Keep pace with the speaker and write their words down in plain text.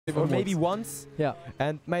or maybe once. Yeah.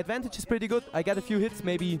 And my advantage is pretty good. I get a few hits,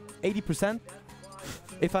 maybe 80%.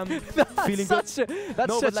 If I'm feeling good.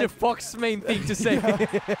 That's such a Fox main thing to say.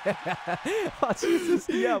 Oh, Jesus.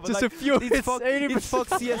 Yeah, but just like, a few hits, it's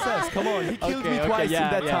Fox ZSS. Come on, he killed me twice in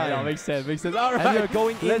that time. Yeah, makes sense, makes sense. All right, and we're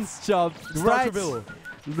going in. Let's jump right.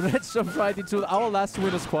 Let's jump right into our last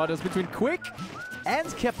winner's quarters between quiK and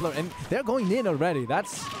Kepler, and they're going in already.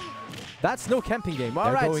 That's no camping game.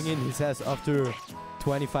 All right, they're going in. He says after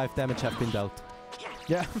 25 damage have been dealt.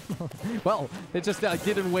 Yeah, well, they just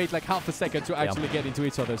didn't wait like half a second to actually get into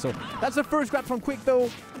each other. So that's the first grab from quiK though.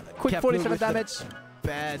 quiK Kepler 47 damage.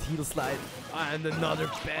 Bad heel slide and another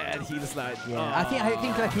bad heel slide. Yeah, I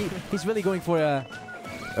think like he's really going for a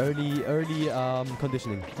early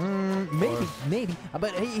conditioning. Maybe,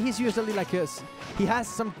 but he's usually like he has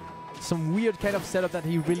some weird kind of setup that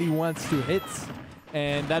he really wants to hit.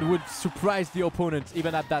 And that would surprise the opponent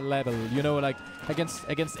even at that level. You know, like against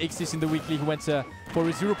Xyz in the weekly, he went for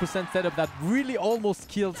a 0% setup that really almost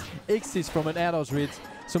killed Xyz from an Ados read.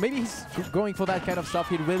 So maybe he's going for that kind of stuff.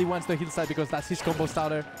 He really wants the heal side because that's his combo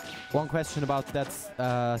starter. One question about that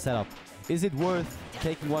setup. Is it worth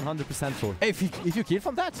taking 100% for? If you kill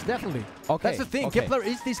from that, definitely. Okay. That's the thing. Okay. Kepler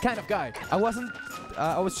is this kind of guy. I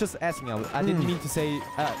was just asking. I didn't mean to say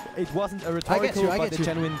it wasn't a rhetorical but a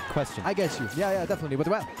genuine question. I get you. Yeah, definitely. But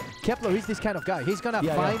well, Kepler is this kind of guy. He's gonna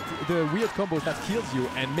find the weird combos that kills you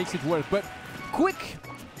and makes it work. But quiK,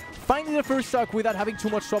 finding the first stock without having too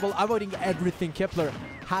much trouble, avoiding everything Kepler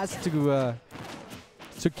has to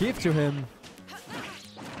give to him.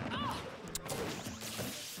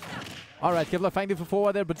 All right, Kepler finding the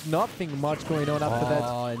forward there, but nothing much going on after that.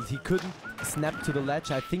 Oh, and he couldn't snap to the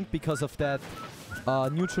ledge, I think, because of that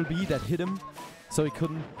neutral B that hit him. So he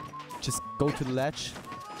couldn't just go to the ledge.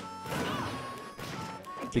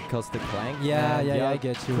 Because the clank. Yeah, I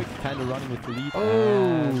get you. quiK kind of running with the lead.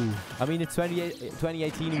 Oh. I mean, it's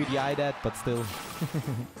 2018 with the IDAT, but still.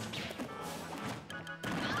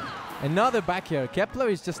 Another back air. Kepler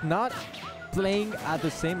is just not playing at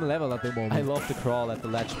the same level at the moment. I love the crawl at the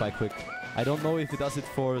ledge by quiK. I don't know if he does it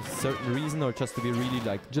for a certain reason or just to be really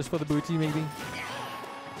like... Just for the booty, maybe?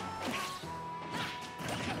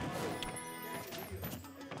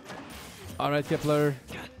 Alright, Kepler.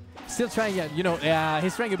 Still trying, you know,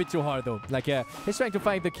 he's trying a bit too hard though. Like, he's trying to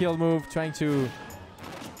find the kill move, trying to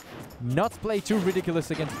not play too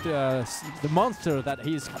ridiculous against the monster that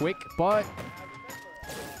is quiK, but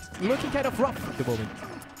looking kind of rough at the moment.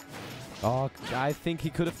 Oh, I think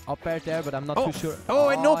he could have up-aired there, but I'm not too sure. Oh,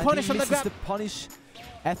 and no punish on the grab. the punish.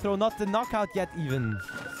 Throw, not the knockout yet even.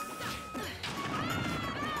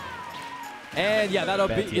 And yeah, that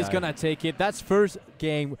up is gonna take it. That's first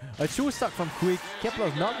game. A 2-stock from quiK.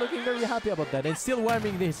 Kepler's not looking very happy about that and still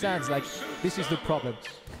warming his hands like this is the problem.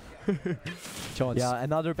 Jones. Yeah,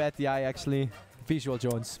 another bad DI actually. Visual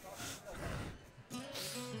Jones.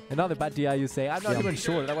 Another bad DI, you say? I'm not even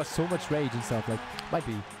sure. That was so much rage and stuff. Like, might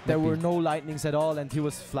be. There were no lightnings at all, and he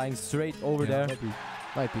was flying straight over there.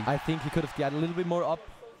 Might be. I think he could have got a little bit more up.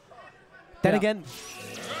 Then again,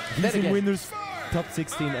 he's in winners top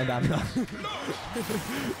 16, and I'm not.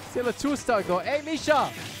 Still a 2-stock though. Hey,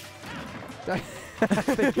 Misha!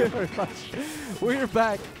 Thank you very much. We're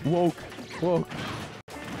back. Woke.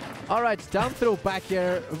 All right, down throw back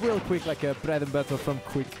here, real quick, like a bread and butter from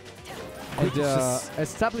quiK. And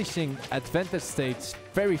establishing advantage states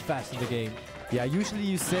very fast in the game. Yeah, usually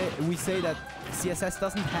we say that ZSS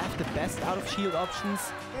doesn't have the best out of shield options,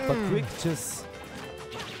 but quiK just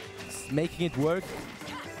making it work.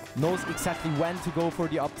 Knows exactly when to go for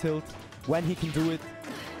the up tilt, when he can do it,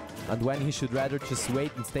 and when he should rather just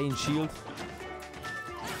wait and stay in shield.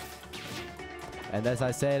 And as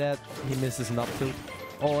I say that, he misses an up tilt.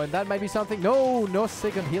 Oh, and that might be something. No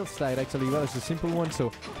second heal slide actually. Well, it's a simple one,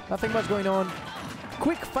 so nothing much going on.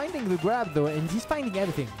 quiK finding the grab though, and he's finding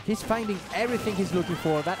everything. He's finding everything he's looking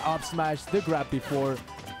for. That up smash, the grab before.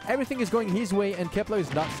 Everything is going his way, and Kepler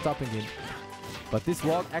is not stopping him. But this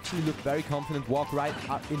walk actually looked very confident. Walk right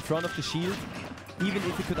in front of the shield, even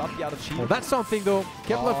if he could up the out of shield. Oh, that's something though.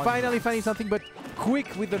 Kepler finally finding something, but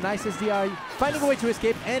quiK with the nicest DI, finding a way to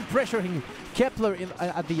escape and pressuring Kepler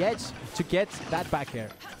at the edge to get that back air.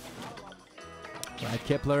 Right,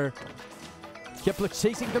 Kepler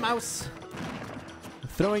chasing the mouse.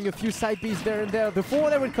 Throwing a few side Bs there and there. Before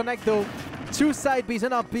they would connect though. 2 side Bs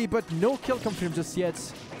and up B, but no kill confirmed just yet.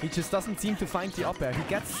 He just doesn't seem to find the up air. He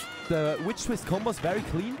gets the witch twist combos very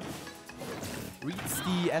clean. Reads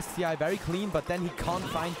the STI very clean, but then he can't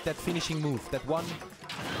find that finishing move. That one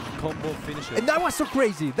combo finisher. And that was so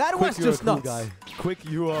crazy. That was just nuts.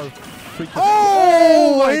 quiK, you are free kick.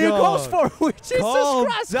 Oh, my he God. goes for it. Jesus Calm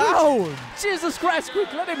Christ, down. quick. Jesus Christ,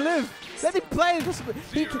 quick. Let him live. Let him play.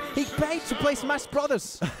 He paid to play Smash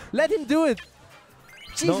Brothers. Let him do it.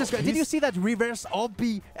 Jesus Christ. Did you see that reverse up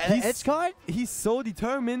B edge card? He's so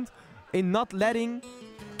determined in not letting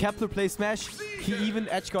Kepler play Smash. He even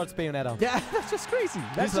edge guards Bayonetta. Yeah, that's just crazy.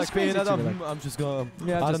 That's He's like, just crazy. Bayonetta, I'm just gonna...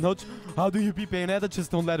 Yeah, I don't know. How do you beat Bayonetta?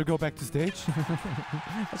 Just don't let her go back to stage.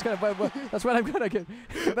 That's what I'm gonna get.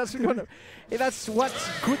 That's what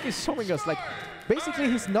quiK is showing us. Like, basically,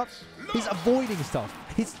 he's avoiding stuff.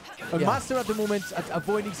 He's a master at the moment at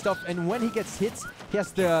avoiding stuff, and when he gets hit, he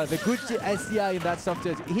has the good SDI and that stuff.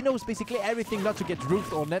 He knows basically everything not to get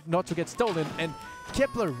roofed or not to get stolen. And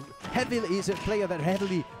Kepler heavily is a player that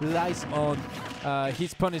heavily relies on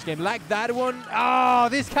his punish game, like that one. Oh,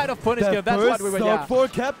 this kind of punish game. That's what we were. Yeah. For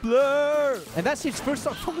Kepler. And that's his first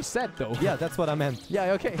stock from the set, though. Yeah, that's what I meant.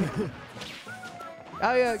 Yeah. Okay.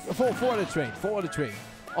 Oh yeah, forward the train,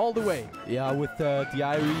 all the way. Yeah, with the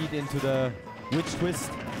I read into the witch twist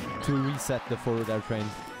to reset the forward air train.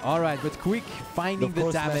 All right, but quick finding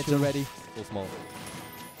the damage already. So small.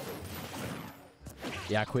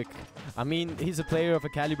 Yeah, quick. I mean, he's a player of a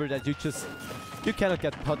caliber that you cannot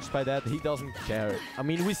get touched by that. He doesn't care. I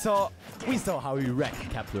mean, we saw how he wrecked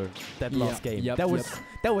Kepler that last game. Yep, that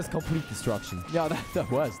was complete destruction. Yeah, that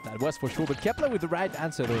was for sure. But Kepler with the right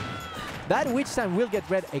answer though. That witch time will get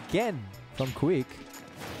read again from quiK,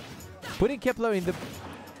 putting Kepler in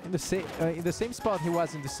the same spot he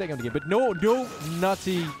was in the second game. But no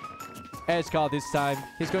nutty edge card this time.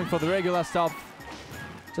 He's going for the regular stuff.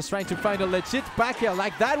 Just trying to find a legit back air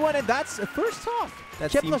like that one, and that's a first off.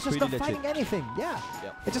 Kepler's just not finding anything. Yeah.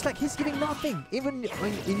 It's just like he's giving nothing. Even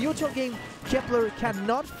in neutral game, Kepler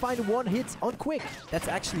cannot find one hit on quiK. That's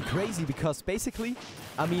actually crazy because basically,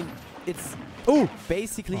 I mean, it's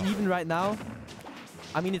basically even right now.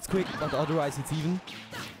 I mean, it's quick, but otherwise it's even.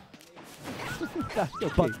 Okay.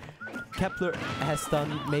 But Kepler has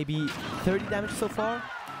done maybe 30 damage so far,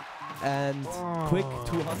 and quick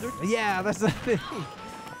 200. Yeah, that's the thing.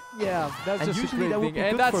 Yeah, that's and just a usually great that would thing. be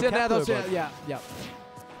And good that's for it. Kepler, Yeah.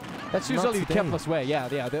 That's usually Kepler's way. Yeah.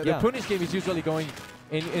 The punish game is usually going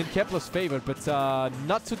in Kepler's favor, but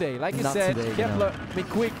not today. Like I said, Kepler, I mean,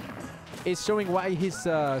 quiK is showing why he's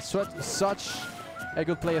such a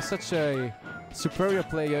good player, such a superior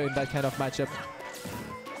player in that kind of matchup.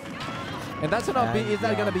 And that's gonna be. Is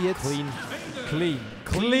that gonna be it? Clean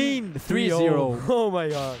 3-0. Oh my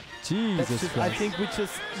God. Jesus Christ. I think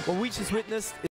what we just witnessed.